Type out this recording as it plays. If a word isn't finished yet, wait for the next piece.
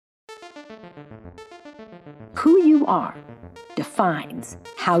Who you are defines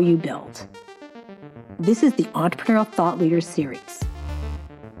how you build. This is the Entrepreneurial Thought Leaders Series,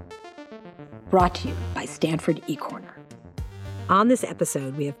 brought to you by Stanford eCorner. On this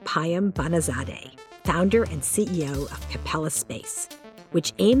episode, we have Payam Banazadeh, founder and CEO of Capella Space,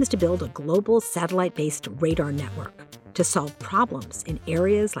 which aims to build a global satellite-based radar network to solve problems in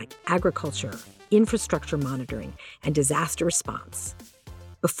areas like agriculture, infrastructure monitoring, and disaster response.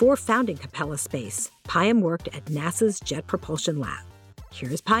 Before founding Capella Space, Payam worked at NASA's Jet Propulsion Lab.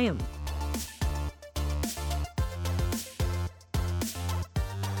 Here's Payam.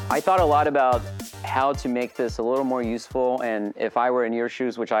 I thought a lot about how to make this a little more useful, and if I were in your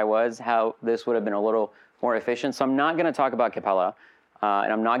shoes, which I was, how this would have been a little more efficient. So I'm not going to talk about Capella,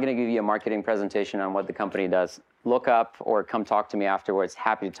 and I'm not going to give you a marketing presentation on what the company does. Look up or come talk to me afterwards.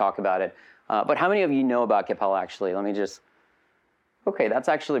 Happy to talk about it. But how many of you know about Capella, actually? Okay, that's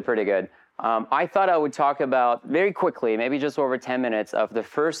actually pretty good. I thought I would talk about, very quickly, maybe just over 10 minutes, of the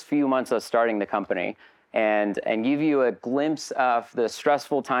first few months of starting the company and give you a glimpse of the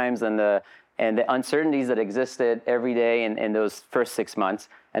stressful times and the uncertainties that existed every day in those first 6 months.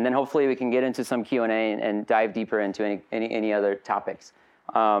 And then hopefully we can get into some Q&A and dive deeper into any other topics.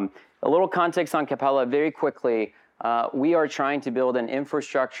 A little context on Capella very quickly. We are trying to build an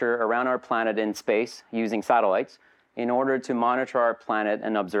infrastructure around our planet in space using satellites in order to monitor our planet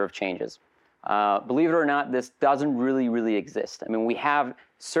and observe changes. Believe it or not, this doesn't really exist. I mean, we have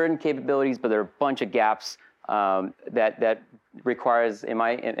certain capabilities, but there are a bunch of gaps that requires, in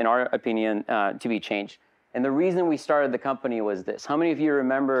our opinion, to be changed. And the reason we started the company was this. How many of you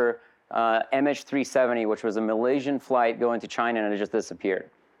remember MH370, which was a Malaysian flight going to China and it just disappeared,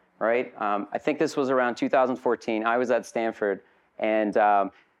 right? I think this was around 2014. I was at Stanford, and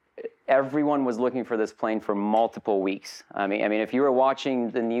everyone was looking for this plane for multiple weeks. I mean, if you were watching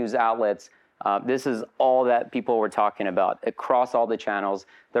the news outlets, this is all that people were talking about across all the channels.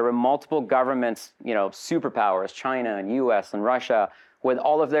 There were multiple governments, superpowers, China and US and Russia, with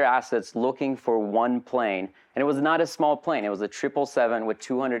all of their assets looking for one plane. And it was not a small plane. It was a 777 with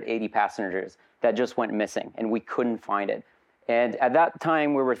 280 passengers that just went missing, and we couldn't find it. And at that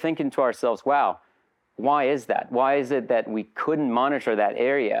time, we were thinking to ourselves, wow, why is that? Why is it that we couldn't monitor that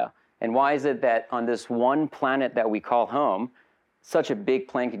area? And why is it that on this one planet that we call home, such a big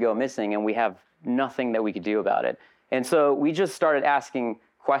plane could go missing and we have nothing that we could do about it? And so we just started asking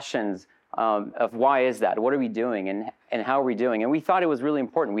questions of why is that? What are we doing and how are we doing? And we thought it was really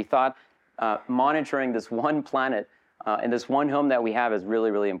important. We thought monitoring this one planet and this one home that we have is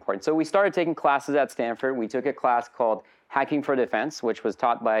really important. So we started taking classes at Stanford. We took a class called Hacking for Defense, which was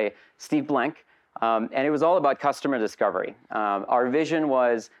taught by Steve Blank. And it was all about customer discovery. Our vision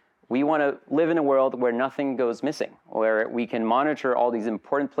was we want to live in a world where nothing goes missing, where we can monitor all these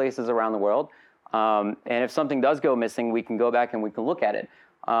important places around the world. And if something does go missing, we can go back and we can look at it.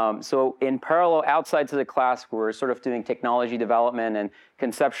 So in parallel, outside to the class, we're sort of doing technology development and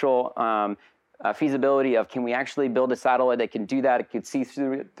conceptual feasibility of, can we actually build a satellite that can do that? It could see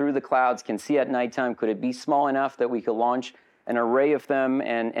through the clouds, can see at nighttime. Could it be small enough that we could launch an array of them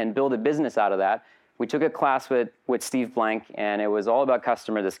and build a business out of that? We took a class with Steve Blank, and it was all about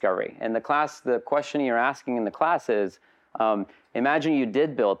customer discovery. And the question you're asking in the class is, imagine you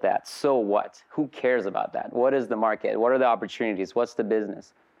did build that, so what? Who cares about that? What is the market? What are the opportunities? What's the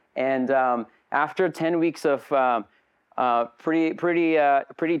business? And after 10 weeks of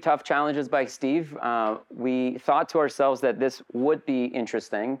pretty tough challenges by Steve, we thought to ourselves that this would be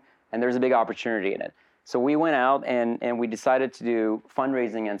interesting, and there's a big opportunity in it. So we went out and we decided to do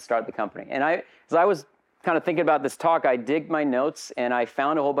fundraising and start the company. And as I was kind of thinking about this talk, I digged my notes and I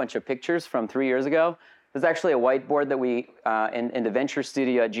found a whole bunch of pictures from 3 years ago. There's actually a whiteboard that we, in the venture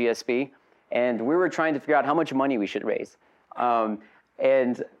studio at GSP, and we were trying to figure out how much money we should raise.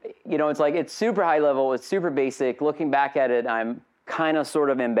 It's super high level, it's super basic. Looking back at it, I'm kind of sort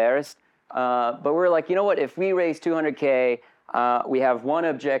of embarrassed. But we're like, you know what, if we raise 200K, we have one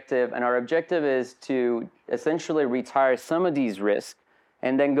objective, and our objective is to essentially retire some of these risks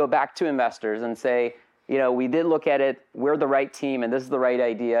and then go back to investors and say, we did look at it, we're the right team, and this is the right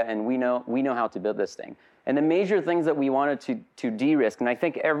idea, and we know how to build this thing. And the major things that we wanted to de-risk, and I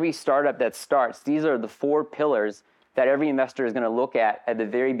think every startup that starts, these are the 4 pillars that every investor is going to look at the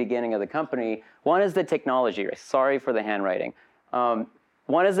very beginning of the company. One is the technology risk. Sorry for the handwriting.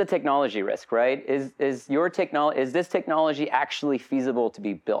 One is the technology risk, right? Is this technology actually feasible to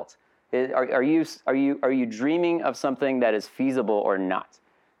be built? Are you dreaming of something that is feasible or not?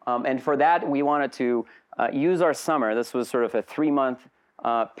 And for that, we wanted to use our summer. This was sort of a 3-month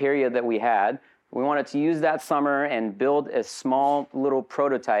period that we had. We wanted to use that summer and build a small little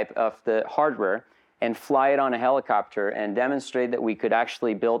prototype of the hardware. and fly it on a helicopter and demonstrate that we could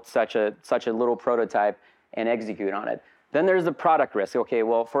actually build such a little prototype and execute on it. Then there's the product risk. Okay,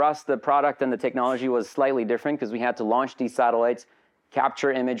 well, for us, the product and the technology was slightly different because we had to launch these satellites,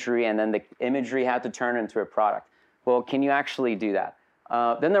 capture imagery, and then the imagery had to turn into a product. Well, can you actually do that?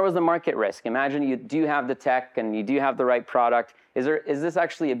 Then there was the market risk. Imagine you do have the tech and you do have the right product. Is this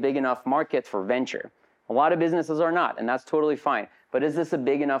actually a big enough market for venture? A lot of businesses are not, and that's totally fine. But is this a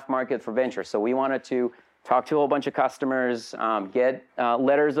big enough market for venture? So we wanted to talk to a whole bunch of customers, get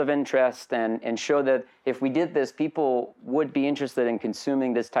letters of interest, and show that if we did this, people would be interested in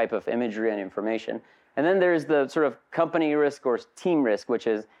consuming this type of imagery and information. And then there's the sort of company risk or team risk, which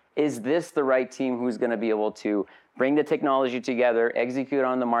is this the right team who's going to be able to bring the technology together, execute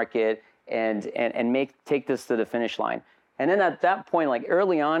on the market, and take this to the finish line? And then at that point, like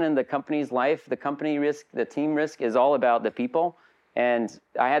early on in the company's life, the company risk, the team risk is all about the people. And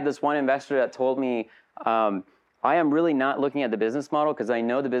I had this one investor that told me, I am really not looking at the business model because I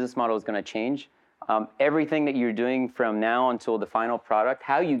know the business model is going to change. Everything that you're doing from now until the final product,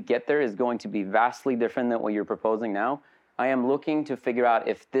 how you get there is going to be vastly different than what you're proposing now. I am looking to figure out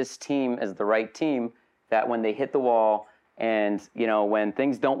if this team is the right team that when they hit the wall and when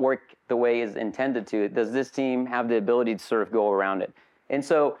things don't work the way is intended to, does this team have the ability to sort of go around it? And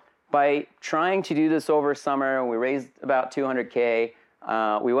so by trying to do this over summer, we raised about 200K.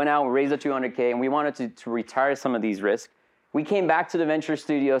 We went out and raised the 200K, and we wanted to retire some of these risks. We came back to the venture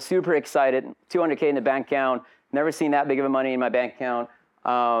studio, super excited, 200K in the bank account, never seen that big of a money in my bank account.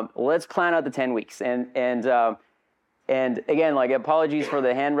 Let's plan out the 10 weeks. And again, like apologies for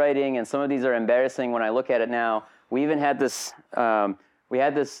the handwriting, and some of these are embarrassing when I look at it now. We even had this,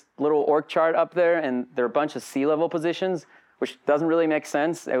 little org chart up there, and there are a bunch of C-level positions, which doesn't really make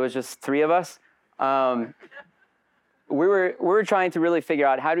sense. It was just 3 of us. We were trying to really figure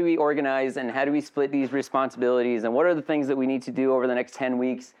out how do we organize and how do we split these responsibilities and what are the things that we need to do over the next 10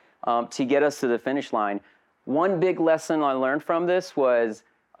 weeks to get us to the finish line. One big lesson I learned from this was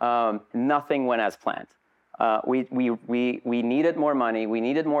nothing went as planned. We needed more money, we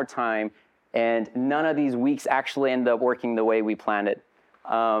needed more time, and none of these weeks actually ended up working the way we planned it.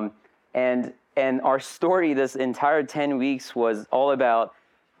 And our story this entire 10 weeks was all about,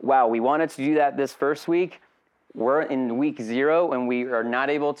 wow, we wanted to do that this first week. We're in week 0 and we are not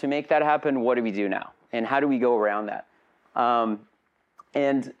able to make that happen. What do we do now? And how do we go around that?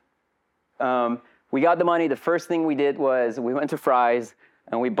 We got the money. The first thing we did was we went to Fry's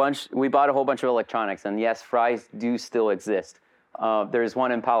and we bought a whole bunch of electronics. And yes, Fry's do still exist. There's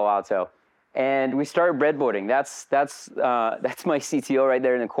one in Palo Alto. And we started breadboarding. That's my CTO right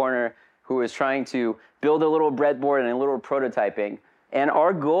there in the corner who was trying to build a little breadboard and a little prototyping. And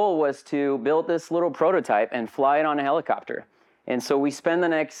our goal was to build this little prototype and fly it on a helicopter. And so we spent the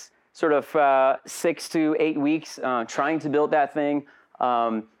next sort of 6 to 8 weeks trying to build that thing.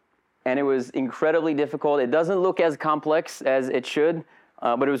 And it was incredibly difficult. It doesn't look as complex as it should,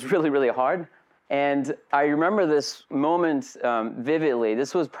 but it was really, really hard. And I remember this moment vividly.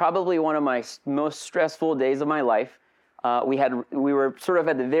 This was probably one of my most stressful days of my life. We were sort of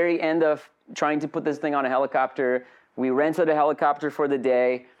at the very end of trying to put this thing on a helicopter. We rented a helicopter for the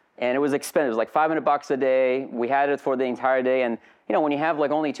day, and it was expensive. It was like $500 a day. We had it for the entire day, and when you have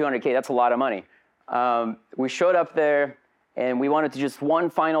like only 200K, that's a lot of money. We showed up there, and we wanted to just one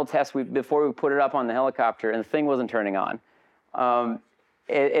final test before we put it up on the helicopter, and the thing wasn't turning on. And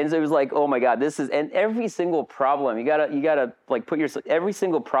it was like, oh my God, and every single problem, you gotta like every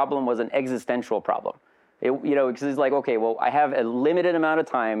single problem was an existential problem. Because it's like, okay, well, I have a limited amount of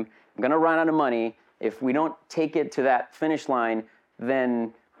time. I'm gonna run out of money. If we don't take it to that finish line,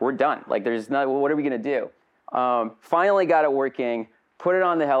 then we're done. Like, what are we gonna do? Finally got it working, put it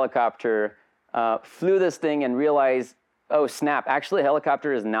on the helicopter, flew this thing and realized, oh snap, actually a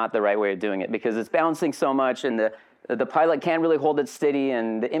helicopter is not the right way of doing it because it's bouncing so much and the pilot can't really hold it steady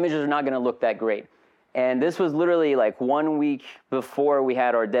and the images are not gonna look that great. And this was literally like 1 week before we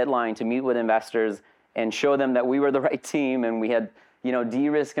had our deadline to meet with investors and show them that we were the right team and we had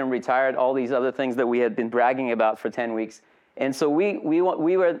de-risked and retired all these other things that we had been bragging about for 10 weeks. And so we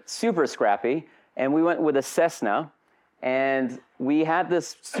were super scrappy, and we went with a Cessna, and we had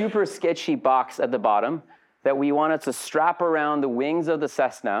this super sketchy box at the bottom that we wanted to strap around the wings of the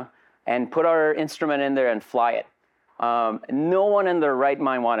Cessna and put our instrument in there and fly it. No one in their right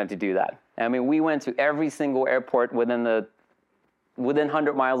mind wanted to do that. I mean, we went to every single airport within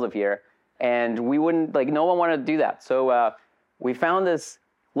 100 miles of here, and no one wanted to do that. So we found this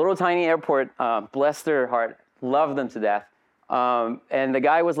little tiny airport, bless their heart, loved them to death. And the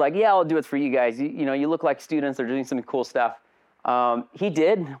guy was like, yeah, I'll do it for you guys. You look like students, they're doing some cool stuff. He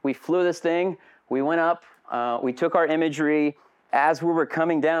did. We flew this thing. We went up. We took our imagery. As we were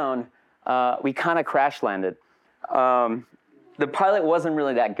coming down, we kind of crash landed. The pilot wasn't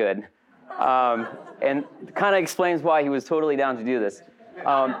really that good. And kind of explains why he was totally down to do this.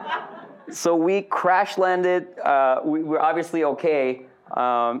 So we crash landed. We were obviously okay.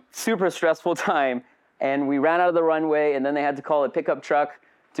 Super stressful time. And we ran out of the runway, and then they had to call a pickup truck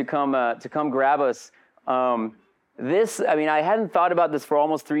to come grab us. I hadn't thought about this for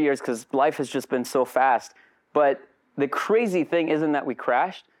almost 3 years because life has just been so fast. But the crazy thing isn't that we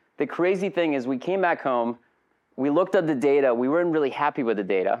crashed. The crazy thing is we came back home. We looked at the data. We weren't really happy with the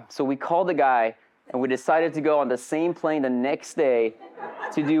data. So we called the guy, and we decided to go on the same plane the next day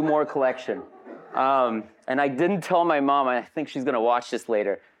to do more collection. And I didn't tell my mom. I think she's going to watch this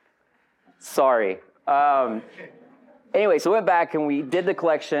later. Sorry. Anyway, so we went back, and we did the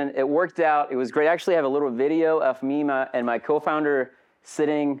collection. It worked out. It was great. I actually have a little video of me and my co-founder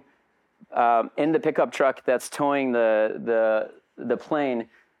sitting in the pickup truck that's towing the plane.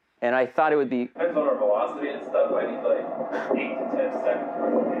 And I thought it would be... Depends on our velocity and stuff. I need like 8 to 10 seconds for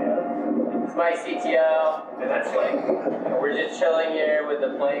it. It's my CTO. And that's like... We're just chilling here with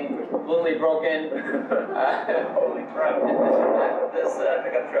the plane completely broken. Holy crap. This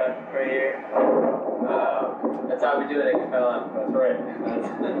pickup truck right here. That's how we do it at Capella. That's right.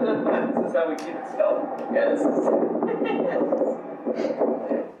 This is how we keep it stealth. Yeah, this is...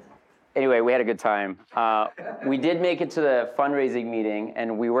 Anyway, we had a good time. We did make it to the fundraising meeting,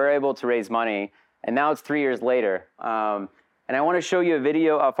 and we were able to raise money. And now it's 3 years later. And I want to show you a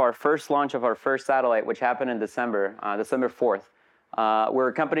video of our first launch of our first satellite, which happened in December 4th. We're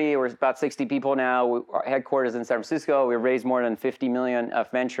a company, we're about 60 people now. Our headquarters in San Francisco. We've raised more than 50 million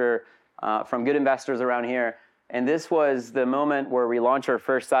of venture from good investors around here. And this was the moment where we launched our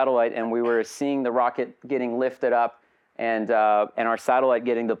first satellite, and we were seeing the rocket getting lifted up and our satellite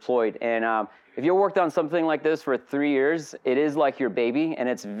getting deployed. And if you worked on something like this for 3 years, it is like your baby, and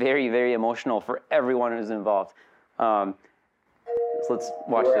it's very, very emotional for everyone who's involved. So let's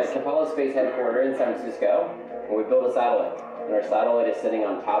watch this. We're at Capella Space headquarters in San Francisco, and we built a satellite. And our satellite is sitting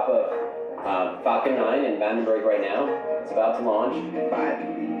on top of Falcon 9 in Vandenberg right now. It's about to launch.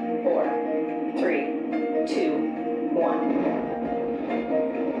 5, 4, 3, 2, 1.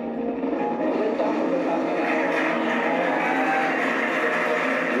 Liftoff of the Falcon 9.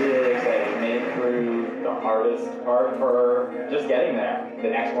 Really excited. We made it through the hardest part for just getting there. The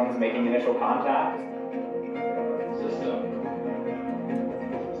next one's making initial contact. System.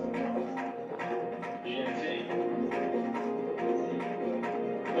 GNC.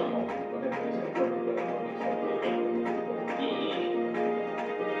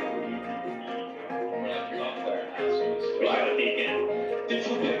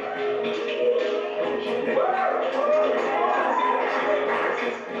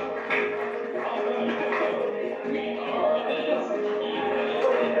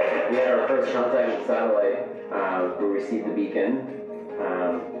 Contact with the satellite, we received the beacon,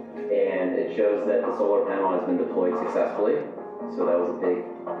 and it shows that the solar panel has been deployed successfully. So that was a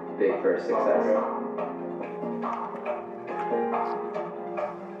big first success.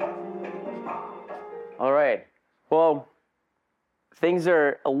 All right. Well, things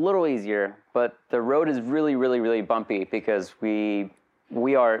are a little easier, but the road is really, really, really bumpy because we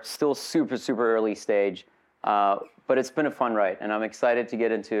are still super, super early stage. But it's been a fun ride, and I'm excited to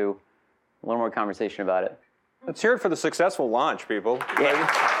get into a little more conversation about it. Let's hear it for the successful launch, people. Yeah.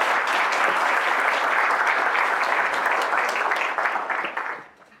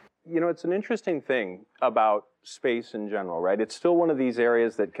 You know, it's an interesting thing about space in general, right? It's still one of these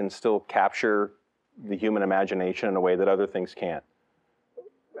areas that can still capture the human imagination in a way that other things can't.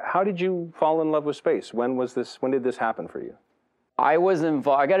 How did you fall in love with space? When did this happen for you? I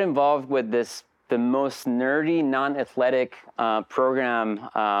got involved with the most nerdy, non-athletic program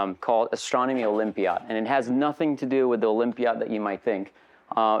called Astronomy Olympiad. And it has nothing to do with the Olympiad that you might think.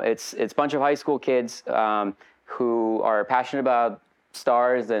 It's a bunch of high school kids who are passionate about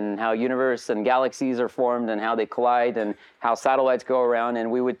stars and how universe and galaxies are formed and how they collide and how satellites go around.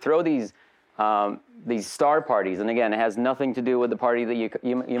 And we would throw these star parties. And again, it has nothing to do with the party that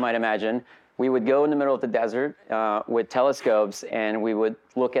you might imagine. We would go in the middle of the desert with telescopes, and we would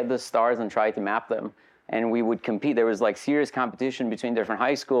look at the stars and try to map them. And we would compete. There was like serious competition between different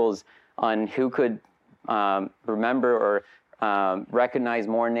high schools on who could remember or recognize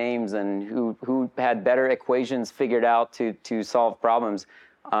more names and who had better equations figured out to solve problems.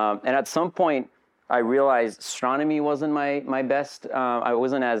 And at some point, I realized astronomy wasn't my best. I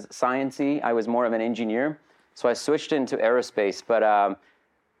wasn't as sciencey. I was more of an engineer. So I switched into aerospace.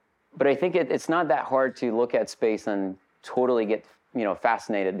 But I think it's not that hard to look at space and totally get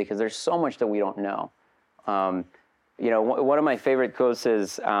fascinated because there's so much that we don't know. One of my favorite quotes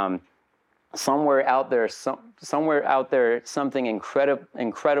is somewhere out there something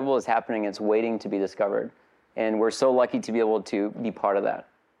incredible is happening. It's waiting to be discovered, and we're so lucky to be able to be part of that.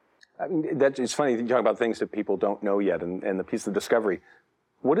 I mean, it's funny you talk about things that people don't know yet, and the piece of discovery.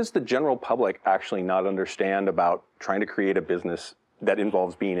 What does the general public actually not understand about trying to create a business that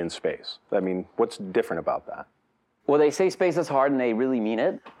involves being in space? I mean, what's different about that? Well, they say space is hard, and they really mean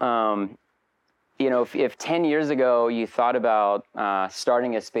it. If 10 years ago you thought about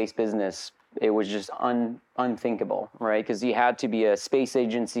starting a space business, it was just unthinkable, right? Because you had to be a space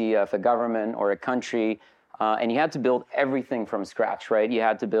agency of a government or a country, and you had to build everything from scratch, right? You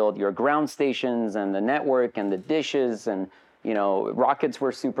had to build your ground stations and the network and the dishes, and rockets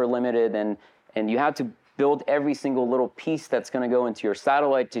were super limited, and you had to build every single little piece that's going to go into your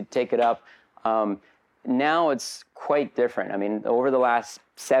satellite to take it up. Now it's quite different. I mean, over the last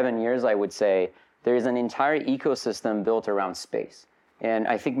 7 years, I would say, there's an entire ecosystem built around space. And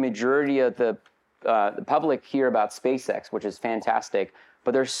I think majority of the public hear about SpaceX, which is fantastic,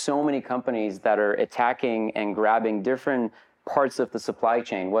 but there's so many companies that are attacking and grabbing different parts of the supply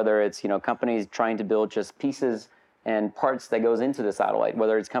chain, whether it's companies trying to build just pieces and parts that goes into the satellite,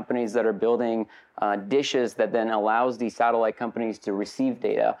 whether it's companies that are building dishes that then allows these satellite companies to receive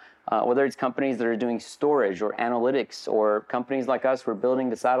data, whether it's companies that are doing storage or analytics, or companies like us who are building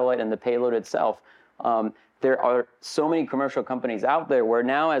the satellite and the payload itself. There are so many commercial companies out there where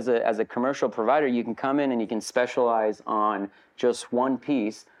now as a commercial provider, you can come in and you can specialize on just one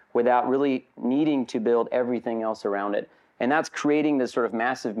piece without really needing to build everything else around it. And that's creating this sort of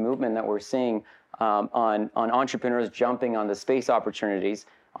massive movement that we're seeing on entrepreneurs jumping on the space opportunities.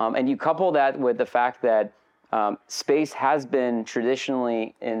 And you couple that with the fact that space has been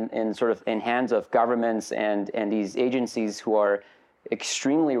traditionally in hands of governments and these agencies who are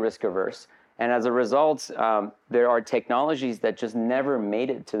extremely risk averse. And as a result, there are technologies that just never made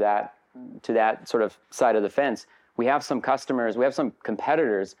it to that sort of side of the fence. We have some customers, we have some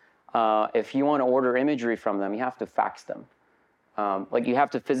competitors. If you want to order imagery from them, you have to fax them. You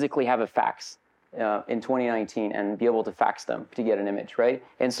have to physically have a fax in 2019 and be able to fax them to get an image, right?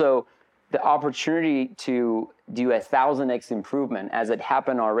 And so the opportunity to do 1,000x improvement, as it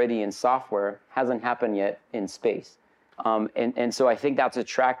happened already in software, hasn't happened yet in space. And so I think that's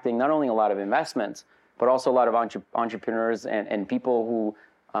attracting not only a lot of investments, but also a lot of entrepreneurs and people who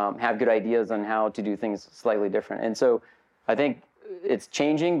have good ideas on how to do things slightly different. And so I think it's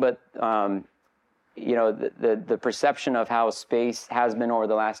changing, but the perception of how space has been over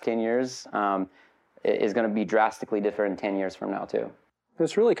the last 10 years is going to be drastically different 10 years from now too.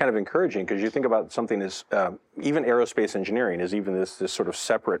 It's really kind of encouraging because you think about something as even aerospace engineering is even this sort of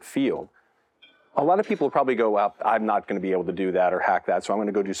separate field. A lot of people probably go, well, I'm not going to be able to do that or hack that, so I'm going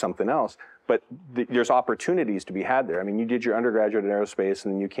to go do something else. But there's opportunities to be had there. I mean, you did your undergraduate in aerospace,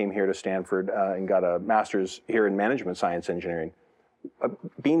 and then you came here to Stanford and got a master's here in management science engineering.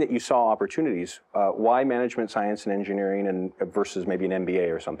 Being that you saw opportunities, why management science and engineering versus maybe an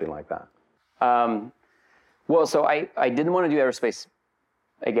MBA or something like that? So I didn't want to do aerospace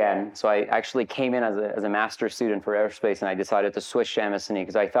again. So I actually came in as a master's student for aerospace, and I decided to switch to MS&E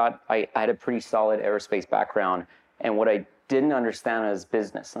because I thought I had a pretty solid aerospace background. And what I didn't understand was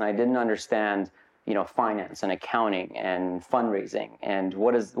business, and I didn't understand, finance and accounting and fundraising and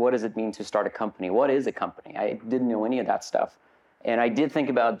what does it mean to start a company? What is a company? I didn't know any of that stuff. And I did think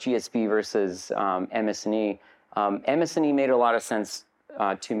about GSB versus MS&E. MS&E made a lot of sense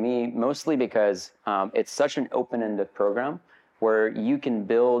to me, mostly because it's such an open-ended program where you can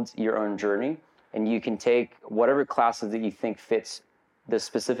build your own journey and you can take whatever classes that you think fits the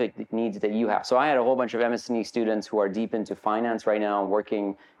specific needs that you have. So I had a whole bunch of MS&E students who are deep into finance right now,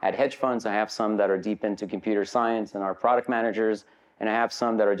 working at hedge funds. I have some that are deep into computer science and are product managers, and I have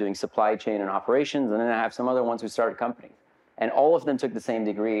some that are doing supply chain and operations, and then I have some other ones who started companies. And all of them took the same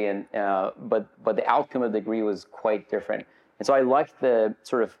degree, and but the outcome of the degree was quite different. And so I liked the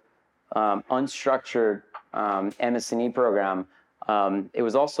sort of unstructured MS&E program. It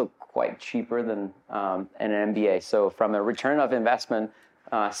was also quite cheaper than an MBA. So from a return of investment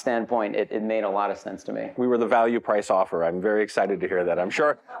standpoint, it made a lot of sense to me. We were the value price offer. I'm very excited to hear that. I'm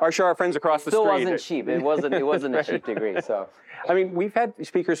sure our friends across the street. Still wasn't cheap. It wasn't a cheap degree. So, I mean, we've had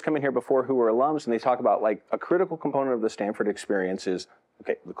speakers come in here before who are alums, and they talk about like a critical component of the Stanford experience is,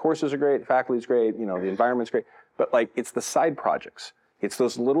 okay, the courses are great, the faculty's great, the environment's great, but like it's the side projects. It's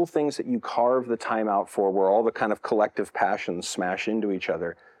those little things that you carve the time out for where all the kind of collective passions smash into each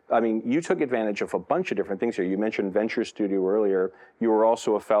other. I mean, you took advantage of a bunch of different things here. You mentioned Venture Studio earlier. You were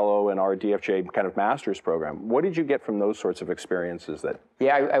also a fellow in our DFJ kind of master's program. What did you get from those sorts of experiences that?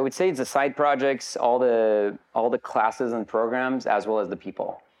 Yeah, I would say it's the side projects, all the classes and programs, as well as the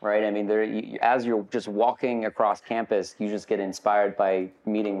people, right? I mean, as you're just walking across campus, you just get inspired by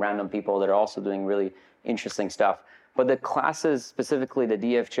meeting random people that are also doing really interesting stuff. But the classes, specifically the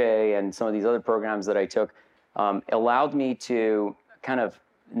DFJ and some of these other programs that I took, allowed me to kind of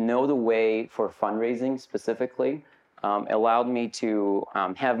know the way for fundraising specifically, allowed me to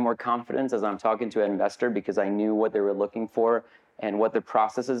have more confidence as I'm talking to an investor because I knew what they were looking for and what the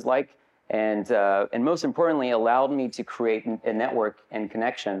process is like. And most importantly, allowed me to create a network and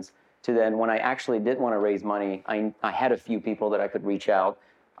connections to then when I actually did want to raise money, I had a few people that I could reach out,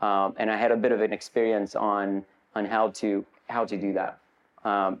 and I had a bit of an experience on how to do that.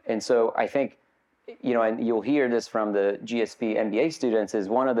 And so I think, and you'll hear this from the GSP MBA students, is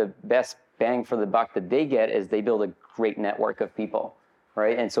one of the best bang for the buck that they get is they build a great network of people,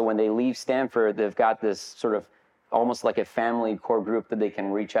 right? And so when they leave Stanford, they've got this sort of almost like a family core group that they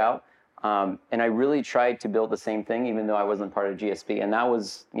can reach out. And I really tried to build the same thing, even though I wasn't part of GSP. And that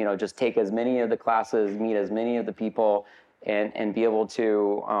was, just take as many of the classes, meet as many of the people, and be able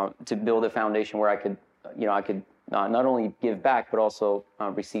to build a foundation where I could not only give back, but also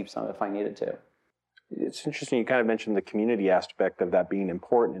receive some if I needed to. It's interesting. You kind of mentioned the community aspect of that being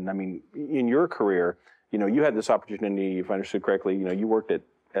important. And I mean, in your career, you had this opportunity, if I understood correctly, you worked at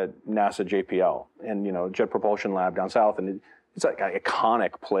NASA JPL and, Jet Propulsion Lab down south. And it's like an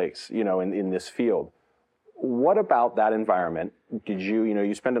iconic place, in this field. What about that environment did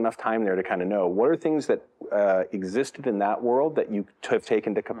you spend enough time there to kind of know what are things that existed in that world that you have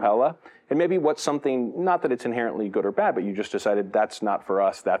taken to Capella? And maybe what's something, not that it's inherently good or bad, but you just decided that's not for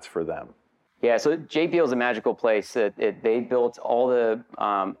us, that's for them. Yeah, so JPL is a magical place. They built all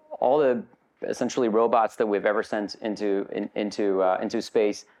the essentially robots that we've ever sent into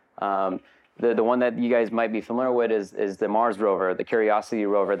space. The one that you guys might be familiar with is the Mars rover, the Curiosity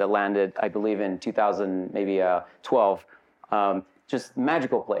rover that landed, I believe, in 2012. Just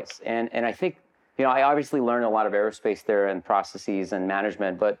magical place. And I think, I obviously learned a lot of aerospace there and processes and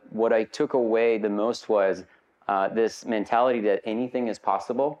management, but what I took away the most was this mentality that anything is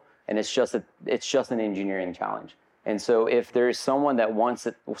possible, and it's just an engineering challenge. And so if there is someone that wants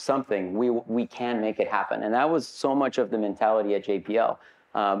something, we can make it happen. And that was so much of the mentality at JPL.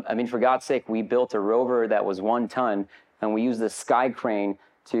 For God's sake, we built a rover that was 1 ton, and we used the sky crane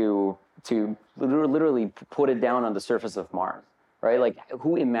to literally put it down on the surface of Mars, right? Like,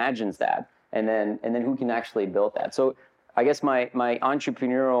 who imagines that? And then who can actually build that? So I guess my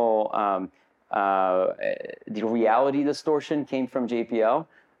entrepreneurial the reality distortion came from JPL.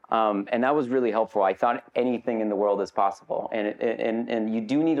 And that was really helpful. I thought anything in the world is possible. And you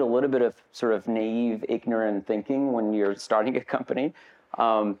do need a little bit of sort of naive, ignorant thinking when you're starting a company.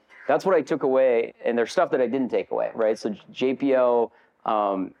 That's what I took away. And there's stuff that I didn't take away, right? So JPL,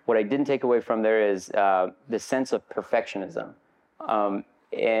 what I didn't take away from there is the sense of perfectionism.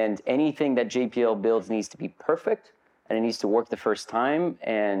 And anything that JPL builds needs to be perfect, and it needs to work the first time.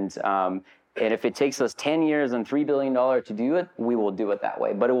 And if it takes us 10 years and $3 billion to do it, we will do it that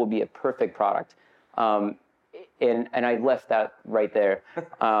way. But it will be a perfect product. And I left that right there.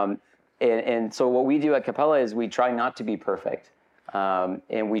 And so what we do at Capella is we try not to be perfect.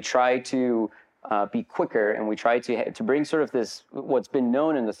 And we try to be quicker, and we try to bring sort of this, what's been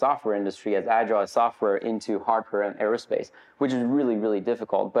known in the software industry as agile software, into hardware and aerospace, which is really, really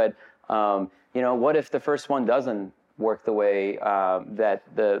difficult. But, what if the first one doesn't work the way that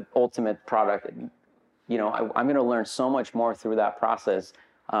the ultimate product, I'm going to learn so much more through that process,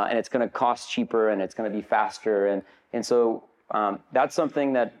 and it's going to cost cheaper, and it's going to be faster. And so that's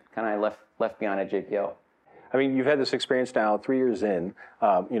something that kind of left behind at JPL. I mean, you've had this experience now 3 years in,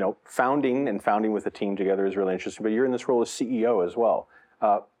 founding with a team together is really interesting, but you're in this role as CEO as well.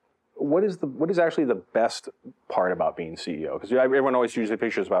 What is actually the best part about being CEO? Because everyone always usually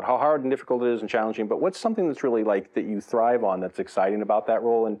pictures about how hard and difficult it is and challenging, but what's something that's really like that you thrive on that's exciting about that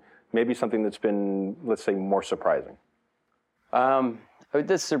role, and maybe something that's been, let's say, more surprising?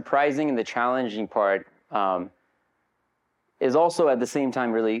 The surprising and the challenging part is also at the same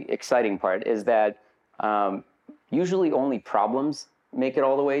time really exciting part, is that usually only problems make it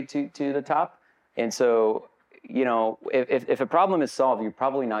all the way to the top. And so, if a problem is solved, you're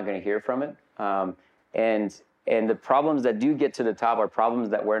probably not going to hear from it. And the problems that do get to the top are problems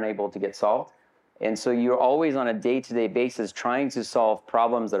that weren't able to get solved. And so you're always on a day-to-day basis trying to solve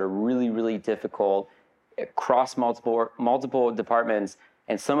problems that are really, really difficult across multiple departments.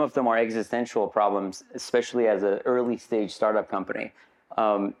 And some of them are existential problems, especially as an early stage startup company.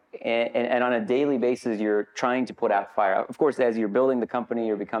 And on a daily basis, you're trying to put out fire. Of course, as you're building the company,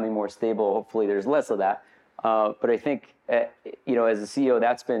 you're becoming more stable. Hopefully, there's less of that. But I think, as a CEO,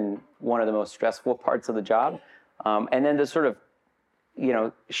 that's been one of the most stressful parts of the job. And then the sort of,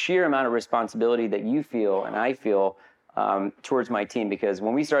 sheer amount of responsibility that you feel and I feel towards my team. Because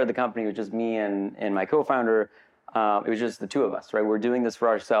when we started the company, it was just me and my co-founder. It was just the two of us, right? We're doing this for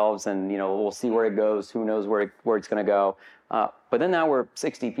ourselves, and we'll see where it goes. Who knows where it's going to go? But then now we're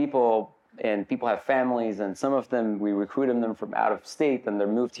 60 people, and people have families, and some of them we recruited them from out of state, and they're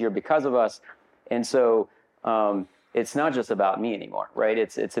moved here because of us. And so it's not just about me anymore, right?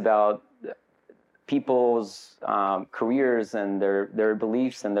 It's about people's careers and their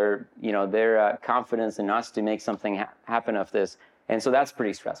beliefs and their confidence in us to make something happen of this. And so that's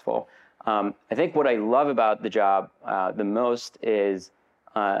pretty stressful. I think what I love about the job the most is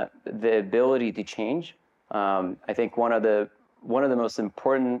the ability to change. I think one of the most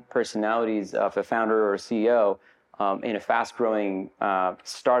important personalities of a founder or a CEO in a fast-growing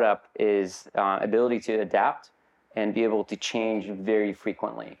startup is ability to adapt and be able to change very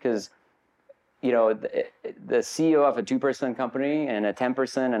frequently. Because the CEO of a 2-person company and a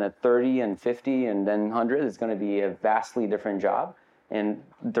 10% and a 30 and 50 and then 100 is going to be a vastly different job, and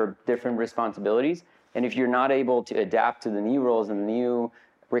they're different responsibilities. And if you're not able to adapt to the new roles and new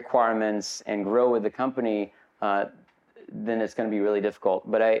requirements and grow with the company, then it's going to be really difficult.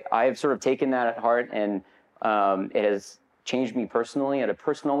 But I've sort of taken that at heart, and it has changed me personally at a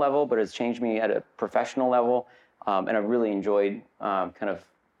personal level, but it's changed me at a professional level. And I've really enjoyed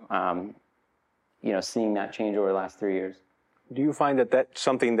seeing that change over the last 3 years. Do you find that that's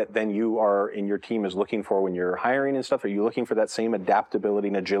something that then you are in your team is looking for when you're hiring and stuff? Are you looking for that same adaptability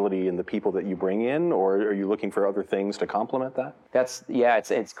and agility in the people that you bring in, or are you looking for other things to complement that?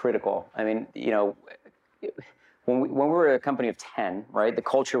 It's critical. I mean, when we were a company of 10, right, the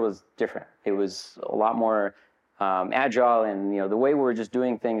culture was different. It was a lot more agile, and the way we were just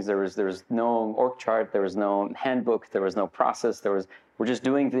doing things, there was no org chart, there was no handbook, there was no process, we're just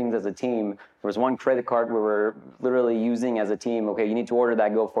doing things as a team. There was one credit card we were literally using as a team. Okay, you need to order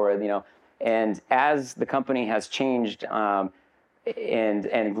that, go for it, And as the company has changed and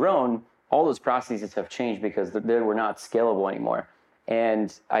grown, all those processes have changed because they were not scalable anymore.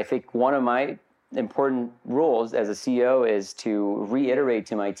 And I think one of my important roles as a CEO is to reiterate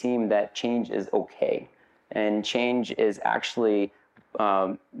to my team that change is okay. And change is actually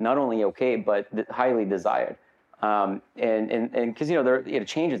not only okay, but highly desired. And because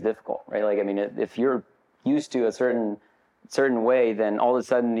change is difficult, right? Like, I mean, if you're used to a certain way, then all of a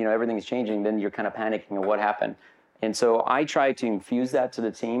sudden everything is changing. Then you're kind of panicking of what happened. And so I try to infuse that to the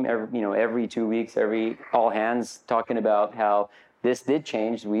team every 2 weeks, all hands talking about how this did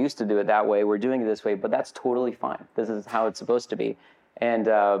change. We used to do it that way. We're doing it this way, but that's totally fine. This is how it's supposed to be. And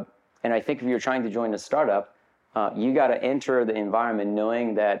I think if you're trying to join a startup, you got to enter the environment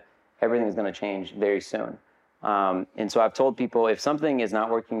knowing that everything is going to change very soon. And so I've told people, if something is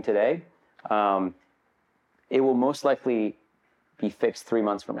not working today, it will most likely be fixed 3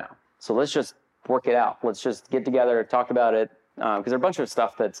 months from now. So let's just work it out. Let's just get together, talk about it, because there are a bunch of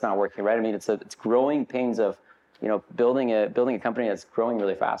stuff that's not working, right? I mean, it's growing pains of building a company that's growing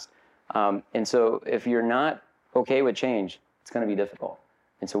really fast. And so if you're not okay with change, it's going to be difficult.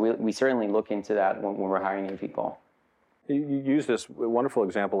 And so we certainly look into that when we're hiring new people. You used this wonderful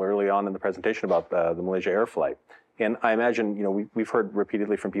example early on in the presentation about the Malaysia Air flight. And I imagine, we've heard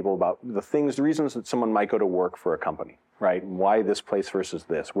repeatedly from people about the reasons that someone might go to work for a company, right? Why this place versus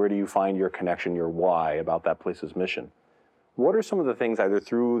this? Where do you find your connection, your why about that place's mission? What are some of the things, either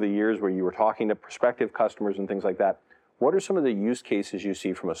through the years where you were talking to prospective customers and things like that, what are some of the use cases you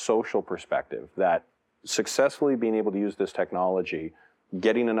see from a social perspective that successfully being able to use this technology,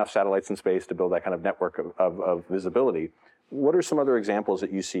 getting enough satellites in space to build that kind of network of visibility, what are some other examples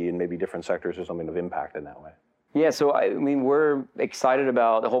that you see in maybe different sectors or something of impact in that way? Yeah, so I mean, we're excited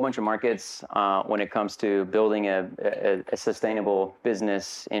about a whole bunch of markets when it comes to building a sustainable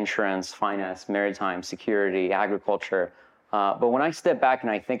business, insurance, finance, maritime, security, agriculture. But when I step back and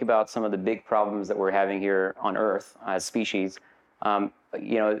I think about some of the big problems that we're having here on Earth as species,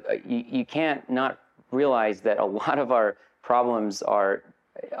 you can't not realize that a lot of our problems are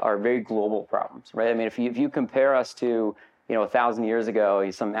very global problems, right? I mean, if you compare us to 1,000 years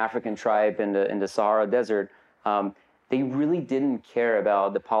ago, some African tribe in the Sahara Desert, they really didn't care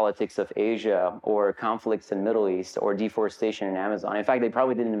about the politics of Asia or conflicts in the Middle East or deforestation in Amazon. In fact, they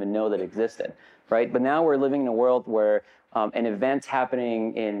probably didn't even know that existed, right? But now we're living in a world where an event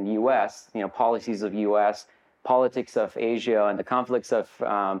happening in U.S., policies of U.S., politics of Asia, and the conflicts of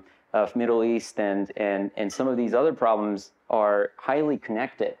Middle East and some of these other problems are highly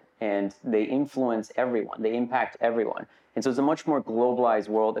connected and they influence everyone, they impact everyone. And so it's a much more globalized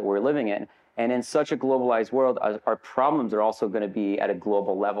world that we're living in. And in such a globalized world, our problems are also going to be at a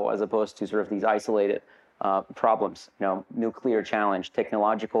global level as opposed to sort of these isolated problems, nuclear challenge,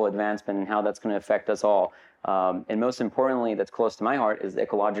 technological advancement, and how that's going to affect us all. And most importantly, that's close to my heart, is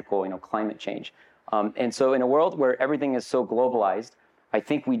ecological, climate change. And so in a world where everything is so globalized, I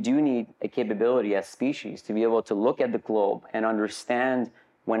think we do need a capability as species to be able to look at the globe and understand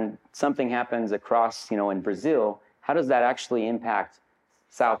when something happens across, in Brazil, how does that actually impact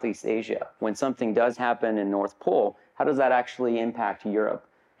Southeast Asia? When something does happen in North Pole, how does that actually impact Europe?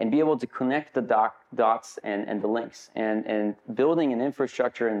 And be able to connect the dots and the links. And building an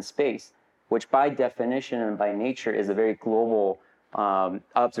infrastructure in space, which by definition and by nature is a very global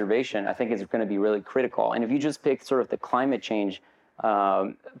observation, I think is going to be really critical. And if you just pick sort of the climate change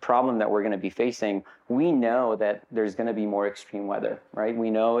problem that we're going to be facing, we know that there's going to be more extreme weather, right? We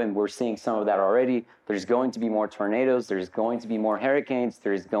know, and we're seeing some of that already. There's going to be more tornadoes. There's going to be more hurricanes.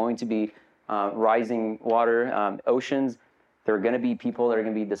 There's going to be rising water, oceans. There are going to be people that are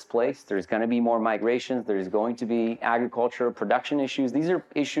going to be displaced. There's going to be more migrations. There's going to be agricultural production issues. These are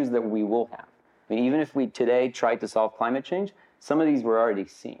issues that we will have. I mean, even if we today tried to solve climate change, some of these we're already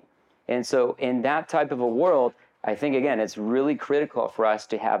seeing. And so in that type of a world, I think, again, it's really critical for us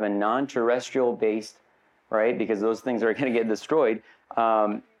to have a non-terrestrial based, right, because those things are going to get destroyed,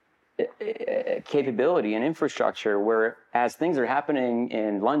 capability and infrastructure where as things are happening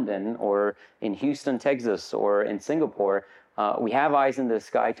in London or in Houston, Texas, or in Singapore, we have eyes in the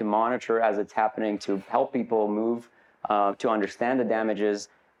sky to monitor as it's happening, to help people move, to understand the damages,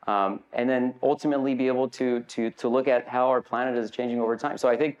 and then ultimately be able to look at how our planet is changing over time. So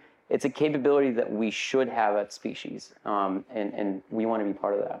I think it's a capability that we should have at species, and we want to be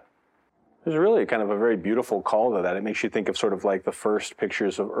part of that. There's really kind of a very beautiful call to that. It makes you think of sort of like the first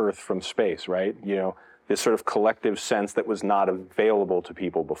pictures of Earth from space, right? This sort of collective sense that was not available to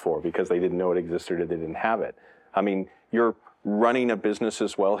people before because they didn't know it existed or they didn't have it. I mean, you're running a business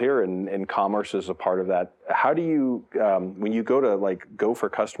as well here, and commerce is a part of that. How do you, when you go to go for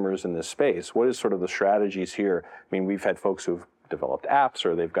customers in this space, what is sort of the strategies here? I mean, we've had folks who've developed apps,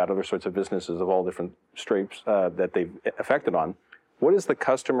 or they've got other sorts of businesses of all different stripes that they've affected on. What is the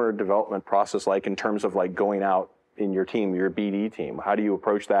customer development process like in terms of going out in your team, your BD team? How do you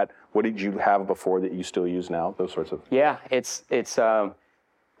approach that? What did you have before that you still use now? Those sorts of. Yeah, it's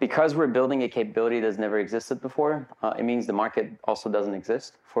because we're building a capability that's never existed before. It means the market also doesn't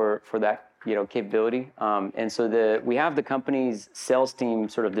exist for that capability. And so we have the company's sales team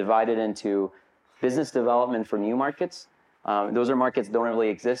sort of divided into business development for new markets. Those are markets that don't really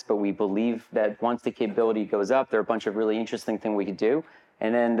exist, but we believe that once the capability goes up, there are a bunch of really interesting things we could do.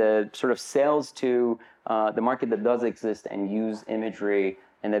 And then the sort of sales to the market that does exist and use imagery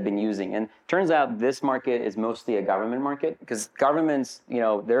and they've been using. And turns out this market is mostly a government market because governments,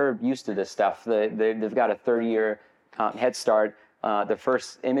 they're used to this stuff. They've got a 30-year head start. The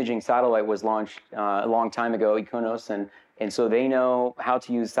first imaging satellite was launched a long time ago, Ikonos, and so they know how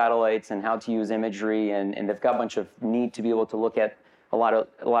to use satellites and how to use imagery, and they've got a bunch of need to be able to look at a lot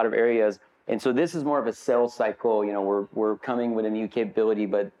of areas. And so this is more of a sales cycle. We're coming with a new capability,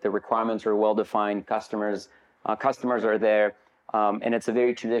 but the requirements are well defined. Customers are there, and it's a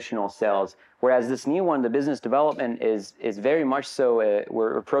very traditional sales. Whereas this new one, the business development, is very much so.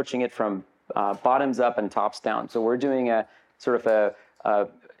 We're approaching it from bottoms up and tops down. So we're doing a sort of a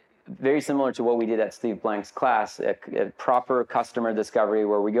very similar to what we did at Steve Blank's class, a proper customer discovery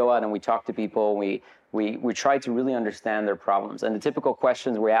where we go out and we talk to people. We try to really understand their problems. And the typical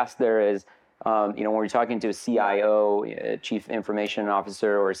questions we ask there is, when we're talking to a CIO, a chief information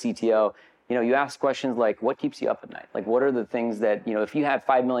officer, or a CTO, you ask questions like, what keeps you up at night? Like, what are the things that, if you had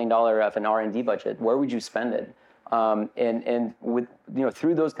 $5 million of an R&D budget, where would you spend it? And with,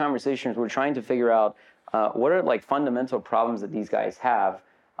 through those conversations, we're trying to figure out what are fundamental problems that these guys have.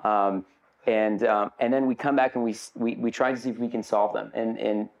 And then we come back and we try to see if we can solve them.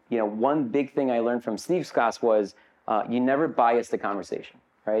 And one big thing I learned from Steve's class was you never bias the conversation,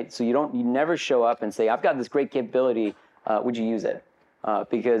 right? So you never show up and say, I've got this great capability, would you use it?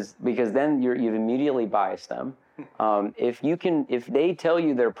 Because then you've immediately biased them. If they tell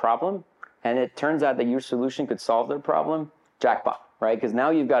you their problem and it turns out that your solution could solve their problem, jackpot, right? Because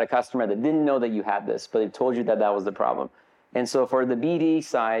now you've got a customer that didn't know that you had this, but it told you that was the problem. And so for the BD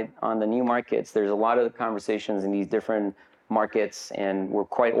side on the new markets, there's a lot of conversations in these different markets, and we're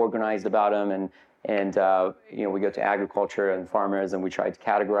quite organized about them. And we go to agriculture and farmers, and we try to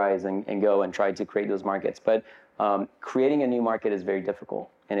categorize and go and try to create those markets. But creating a new market is very difficult,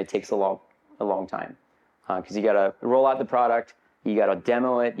 and it takes a long time. because you got to roll out the product, you got to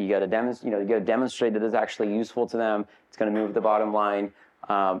demo it, you got to demonstrate that it's actually useful to them. It's going to move the bottom line,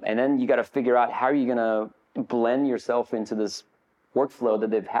 and then you got to figure out how are you going to blend yourself into this workflow that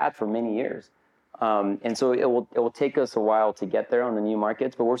they've had for many years. And so it will take us a while to get there on the new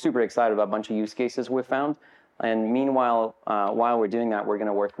markets, but we're super excited about a bunch of use cases we've found. And meanwhile, while we're doing that, we're going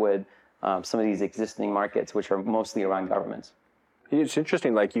to work with some of these existing markets, which are mostly around governments. It's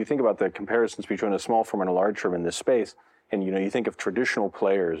interesting, like you think about the comparisons between a small firm and a large firm in this space, and you think of traditional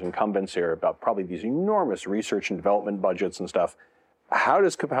players, incumbents here, about probably these enormous research and development budgets and stuff. How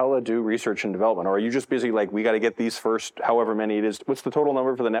does Capella do research and development? Or are you just busy like, we got to get these first, however many it is? What's the total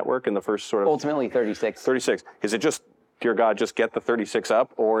number for the network in the first sort of? Ultimately 36. 36. Is it just, dear God, just get the 36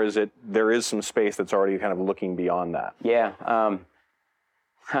 up? Or is it, there is some space that's already kind of looking beyond that? Yeah.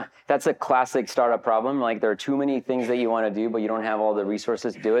 That's a classic startup problem. Like there are too many things that you want to do, but you don't have all the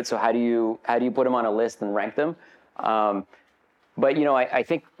resources to do it. So how do you put them on a list and rank them? But I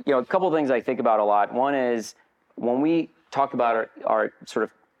think a couple of things I think about a lot. One is when we talk about our sort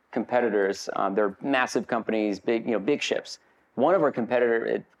of competitors, they're massive companies, big ships. One of our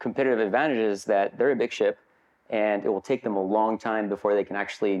competitive advantages is that they're a big ship, and it will take them a long time before they can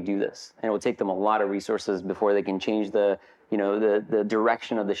actually do this, and it will take them a lot of resources before they can change the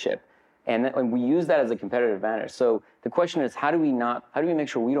direction of the ship, and we use that as a competitive advantage. So the question is, how do we make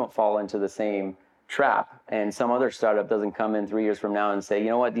sure we don't fall into the same trap, and some other startup doesn't come in 3 years from now and say, you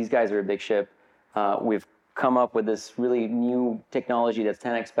know what, these guys are a big ship. We've come up with this really new technology that's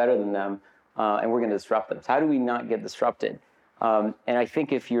 10x better than them, and we're going to disrupt them. So how do we not get disrupted? And I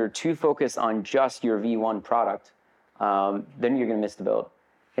think if you're too focused on just your V1 product, then you're going to miss the boat.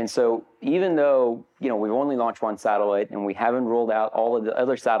 And so even though we've only launched one satellite and we haven't rolled out all of the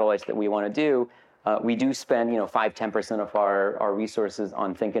other satellites that we want to do, we do spend 5-10% of our resources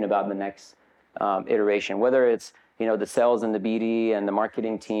on thinking about the next iteration, whether it's the sales and the BD and the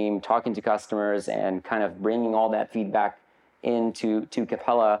marketing team talking to customers and kind of bringing all that feedback into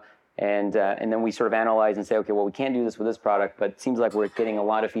Capella, and then we sort of analyze and say, okay, well, we can't do this with this product, but it seems like we're getting a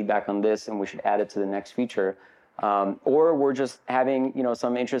lot of feedback on this, and we should add it to the next feature, or we're just having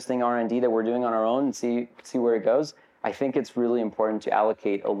some interesting R&D that we're doing on our own and see where it goes. I think it's really important to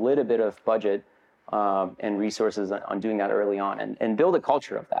allocate a little bit of budget and resources on doing that early on, and build a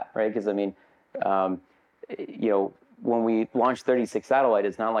culture of that, right? Because when we launch 36 satellite,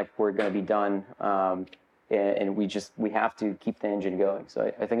 it's not like we're going to be done, and we have to keep the engine going.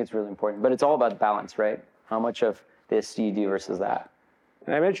 So I think it's really important, but it's all about balance, right? How much of this do you do versus that?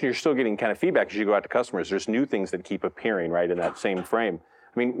 And I imagine you're still getting kind of feedback as you go out to customers. There's new things that keep appearing, right, in that same frame.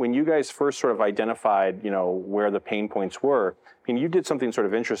 I mean, when you guys first sort of identified, where the pain points were, I mean, you did something sort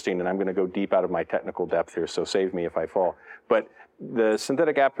of interesting, and I'm going to go deep out of my technical depth here, so save me if I fall. But the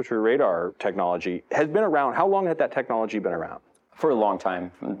synthetic aperture radar technology has been around. How long had that technology been around? For a long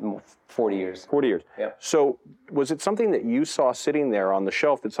time, 40 years. 40 years. Yeah. So was it something that you saw sitting there on the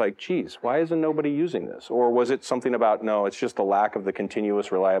shelf that's like, geez, why isn't nobody using this? Or was it something about, no, it's just the lack of the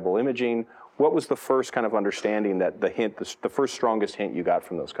continuous reliable imaging? What was the first kind of understanding that the first strongest hint you got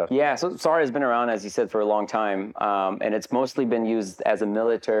from those customers? Yeah, so SAR has been around, as you said, for a long time, and it's mostly been used as a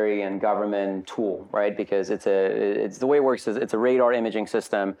military and government tool, right? Because it's the way it works is it's a radar imaging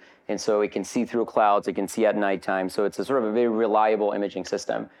system, and so it can see through clouds, it can see at nighttime, so it's a sort of a very reliable imaging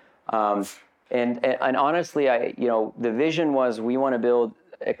system. And honestly, the vision was we want to build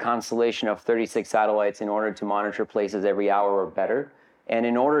a constellation of 36 satellites in order to monitor places every hour or better. And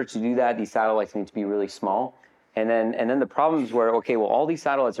in order to do that, these satellites need to be really small. And then the problems were, okay, well, all these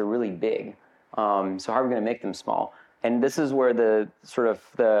satellites are really big. So how are we going to make them small? And this is where the sort of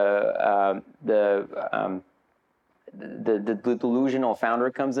the delusional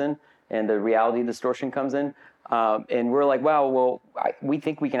founder comes in, and the reality distortion comes in. And we're like, wow, well, we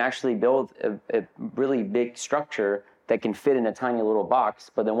think we can actually build a really big structure that can fit in a tiny little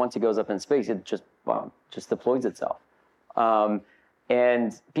box. But then once it goes up in space, it just deploys itself.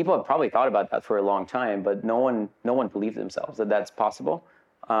 And people have probably thought about that for a long time, but no one believed themselves that that's possible.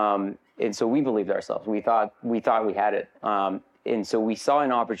 And so we believed ourselves. We thought we had it. And so we saw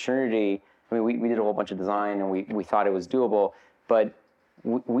an opportunity. I mean, we did a whole bunch of design, and we thought it was doable. But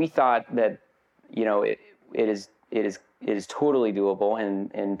we thought that it is totally doable,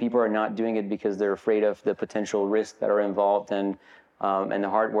 and people are not doing it because they're afraid of the potential risks that are involved and the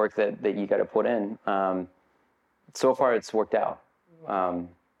hard work that you got to put in. So far, it's worked out.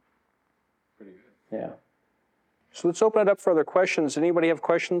 Pretty good. Yeah. So let's open it up for other questions. Anybody have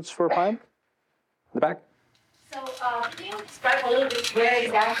questions for Payam? In the back? So can you describe a little bit where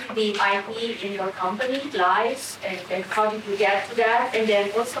exactly the IP in your company lies and how did you get to that? And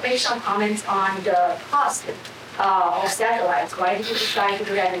then also make some comments on the cost of satellites. Why did you decide to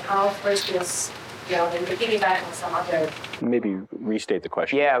do that in-house versus, then piggyback on some other? Maybe restate the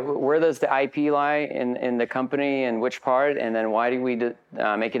question. Yeah, where does the IP lie in the company and which part? And then why did we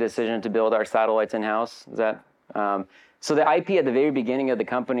make a decision to build our satellites in-house? Is that... So the IP at the very beginning of the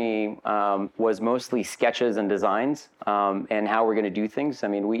company was mostly sketches and designs and how we're going to do things. I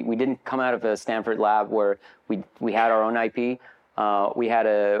mean, we didn't come out of a Stanford lab where we had our own IP. We had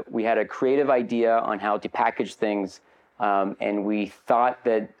a creative idea on how to package things, and we thought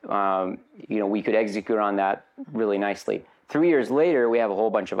that we could execute on that really nicely. 3 years later, we have a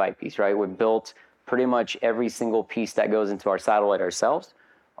whole bunch of IPs, right? We've built pretty much every single piece that goes into our satellite ourselves.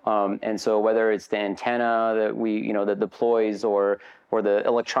 And so whether it's the antenna that deploys or the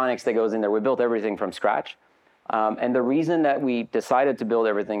electronics that goes in there, we built everything from scratch. And the reason that we decided to build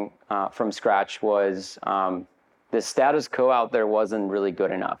everything from scratch was the status quo out there wasn't really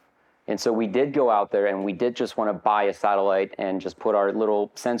good enough. And so we did go out there and we did just want to buy a satellite and just put our little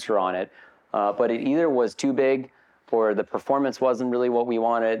sensor on it. But it either was too big or the performance wasn't really what we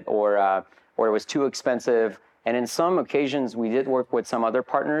wanted or it was too expensive. And in some occasions, we did work with some other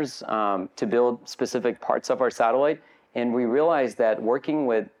partners to build specific parts of our satellite. And we realized that working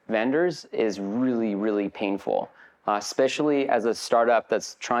with vendors is really, really painful, especially as a startup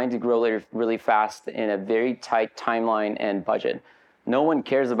that's trying to grow really fast in a very tight timeline and budget. No one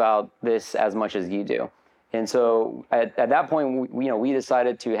cares about this as much as you do. And so at that point, we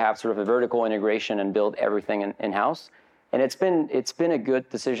decided to have sort of a vertical integration and build everything in-house. And it's been a good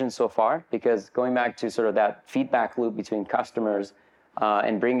decision so far because going back to sort of that feedback loop between customers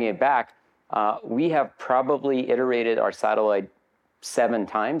and bringing it back, we have probably iterated our satellite 7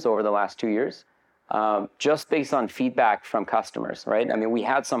 times over the last 2 years, just based on feedback from customers, right? I mean, we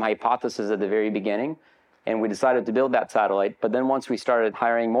had some hypotheses at the very beginning, and we decided to build that satellite. But then once we started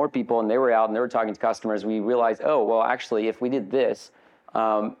hiring more people and they were out and they were talking to customers, we realized, oh, well, actually, if we did this,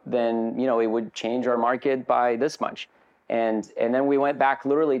 then it would change our market by this much. And then we went back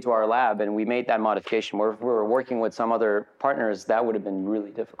literally to our lab and we made that modification. Where if we were working with some other partners, that would have been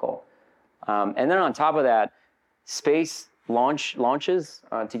really difficult. And then on top of that, space launches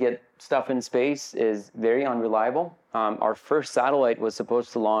to get stuff in space is very unreliable. Our first satellite was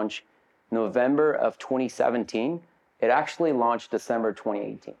supposed to launch November of 2017. It actually launched December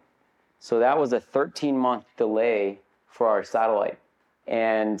 2018. So that was a 13-month delay for our satellite.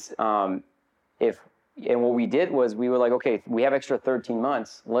 And what we did was we were like, okay, we have extra 13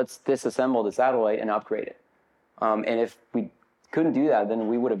 months. Let's disassemble the satellite and upgrade it. And if we couldn't do that, then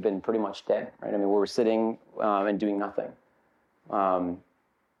we would have been pretty much dead, right? I mean, we were sitting and doing nothing.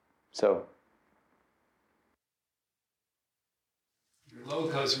 So. Your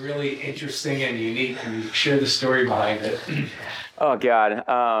logo is really interesting and unique. Can you share the story behind it? Oh,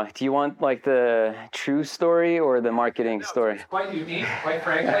 God. Do you want like the true story or the marketing story? It's quite unique, quite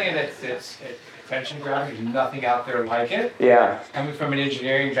frankly, and it's attention grabbing. There's nothing out there like it. Yeah. Coming from an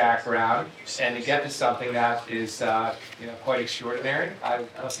engineering background and to get to something that is quite extraordinary. I'd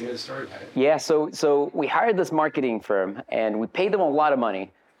love to hear the story behind it. Yeah. So we hired this marketing firm and we paid them a lot of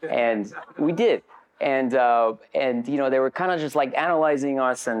money, and we did. And they were kind of just like analyzing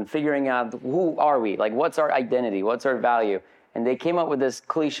us and figuring out who are we, like what's our identity, what's our value. And they came up with this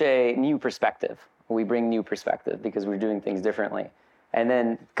cliche new perspective. We bring new perspective because we're doing things differently. And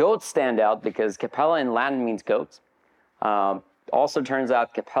then goats stand out because Capella in Latin means goats. Also turns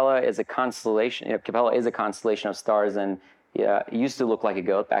out Capella is a constellation. Capella is a constellation of stars, and it used to look like a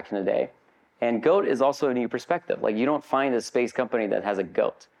goat back in the day. And goat is also a new perspective. Like you don't find a space company that has a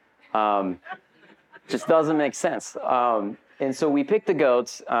goat. Just doesn't make sense. And so we picked the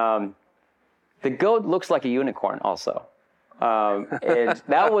goats. The goat looks like a unicorn also. And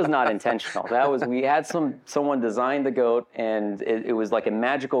that was not intentional. We had someone design the goat, and it was like a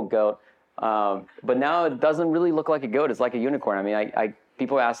magical goat. But now it doesn't really look like a goat. It's like a unicorn. I mean,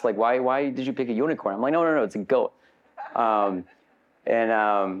 people ask like, why did you pick a unicorn? I'm like, no, it's a goat. So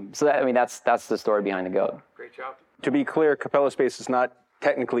that's the story behind the goat. Great job. To be clear, Capella Space is not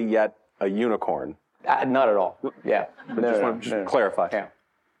technically yet a unicorn. Not at all. Yeah. Just clarify. Yeah.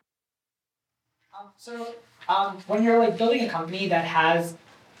 When you're like building a company that has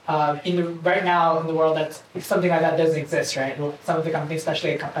right now in the world that's something like that doesn't exist, right? Some of the companies,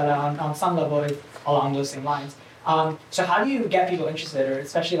 especially at Capella, on some level is along those same lines. So how do you get people interested, or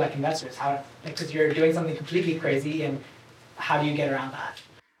especially like investors? Because you're doing something completely crazy, and how do you get around that?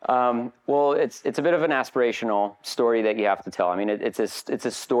 Well, it's a bit of an aspirational story that you have to tell. I mean, it's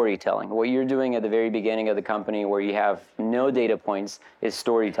a storytelling. What you're doing at the very beginning of the company, where you have no data points, is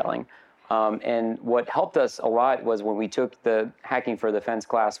storytelling. And what helped us a lot was when we took the Hacking for the Fence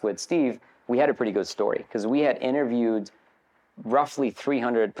class with Steve, we had a pretty good story because we had interviewed roughly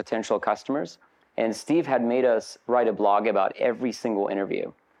 300 potential customers, and Steve had made us write a blog about every single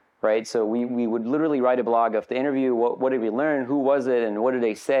interview. Right, so we would literally write a blog of the interview. What did we learn? Who was it? And what did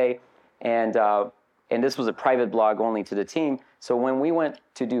they say? And this was a private blog only to the team. So when we went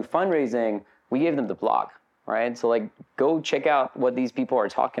to do fundraising, we gave them the blog. Right, so like go check out what these people are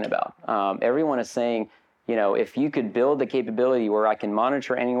talking about. Everyone is saying, if you could build the capability where I can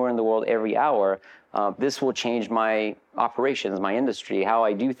monitor anywhere in the world every hour, this will change my operations, my industry, how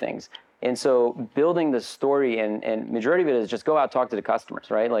I do things. And so building the story and majority of it is just go out, talk to the customers,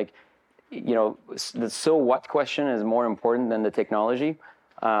 right? Like, the so what question is more important than the technology.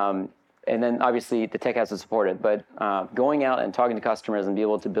 And then obviously the tech has to support it, but going out and talking to customers and be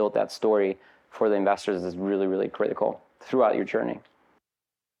able to build that story for the investors is really, really critical throughout your journey.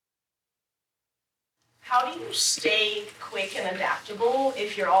 How do you stay quick and adaptable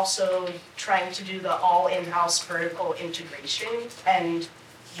if you're also trying to do the all in-house vertical integration? And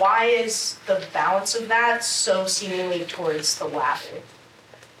why is the balance of that so seemingly towards the latter?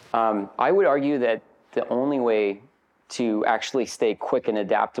 I would argue that the only way to actually stay quick and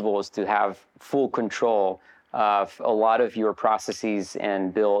adaptable is to have full control of a lot of your processes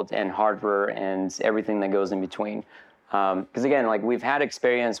and build and hardware and everything that goes in between. Because again, like we've had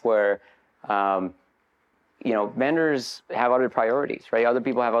experience where vendors have other priorities, right? Other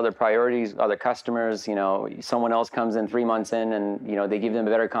people have other priorities, other customers, someone else comes in 3 months in and, they give them a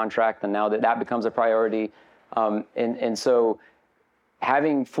better contract, and now that becomes a priority. And so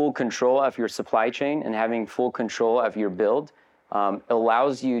having full control of your supply chain and having full control of your build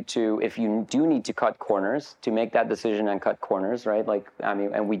allows you to, if you do need to cut corners, to make that decision and cut corners, right?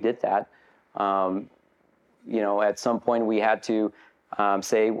 And we did that. At some point we had to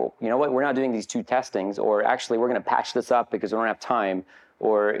say, well, you know what, we're not doing these 2 testings, or actually we're going to patch this up because we don't have time,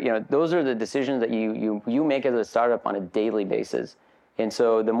 or those are the decisions that you make as a startup on a daily basis. And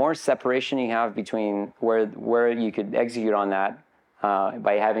so the more separation you have between where you could execute on that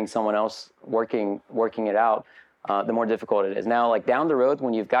by having someone else working it out, the more difficult it is. Now, like down the road,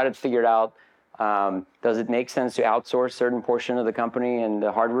 when you've got it figured out, does it make sense to outsource certain portion of the company and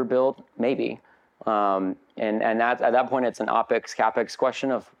the hardware build? Maybe. And that at that point it's an OpEx CapEx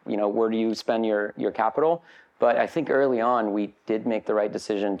question of where do you spend your capital. But I think early on we did make the right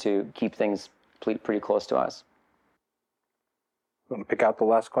decision to keep things pretty close to us. You want to pick out the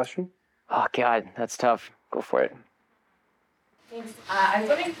last question? Oh God, that's tough. Go for it. Thanks. I was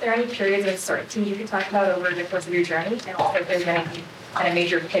wondering if there are any periods of uncertainty you could talk about over the course of your journey, and also if there's any kind of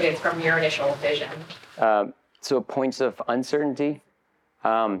major pivots from your initial vision. So points of uncertainty,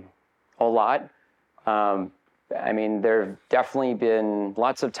 a lot. There have definitely been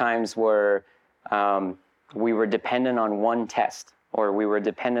lots of times where we were dependent on one test, or we were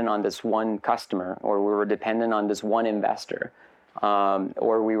dependent on this one customer, or we were dependent on this one investor,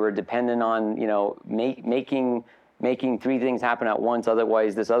 or we were dependent on making 3 things happen at once.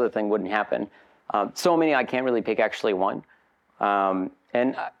 Otherwise, this other thing wouldn't happen. So many I can't really pick actually one.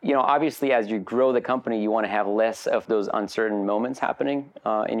 And obviously, as you grow the company, you want to have less of those uncertain moments happening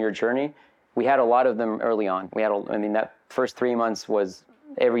in your journey. We had a lot of them early on. That first 3 months was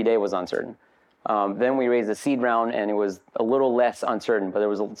every day was uncertain. Then we raised a seed round, and it was a little less uncertain, but there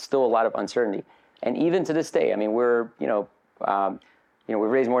was still a lot of uncertainty. And even to this day, we've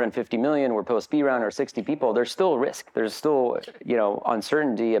raised more than 50 million. We're post-B round, or 60 people. There's still risk. There's still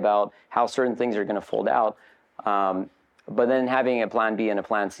uncertainty about how certain things are going to fold out. But then having a plan B and a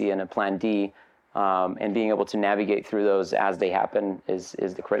plan C and a plan D, and being able to navigate through those as they happen is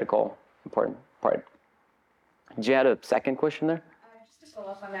the critical, important part. Did you have a second question there? Just to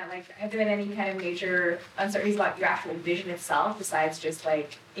follow up on that, have there been any kind of major uncertainties about your actual vision itself, besides just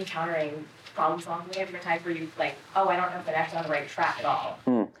encountering problems along the way? Have there been times where you I don't know if I'm actually on the right track at all?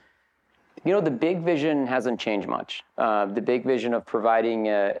 The big vision hasn't changed much. The big vision of providing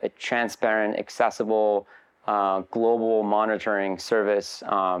a transparent, accessible, global monitoring service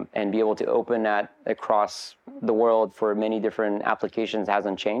and be able to open that across the world for many different applications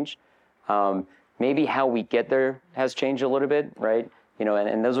hasn't changed. Maybe how we get there has changed a little bit, right?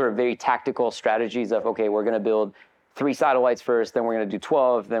 And those are very tactical strategies of, okay, we're going to build 3 satellites first, then we're going to do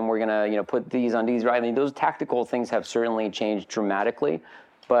 12, then we're going to put these on these, right? Those tactical things have certainly changed dramatically,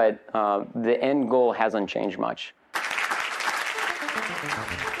 but the end goal hasn't changed much.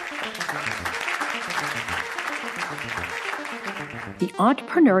 The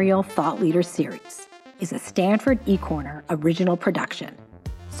Entrepreneurial Thought Leader Series is a Stanford eCorner original production,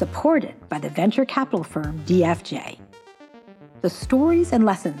 supported by the venture capital firm DFJ. The stories and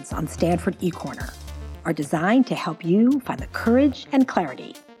lessons on Stanford eCorner are designed to help you find the courage and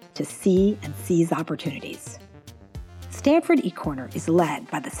clarity to see and seize opportunities. Stanford eCorner is led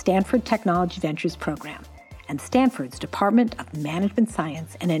by the Stanford Technology Ventures Program and Stanford's Department of Management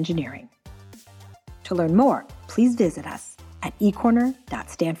Science and Engineering. To learn more, please visit us at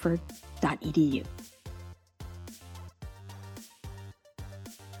ecorner.stanford.edu.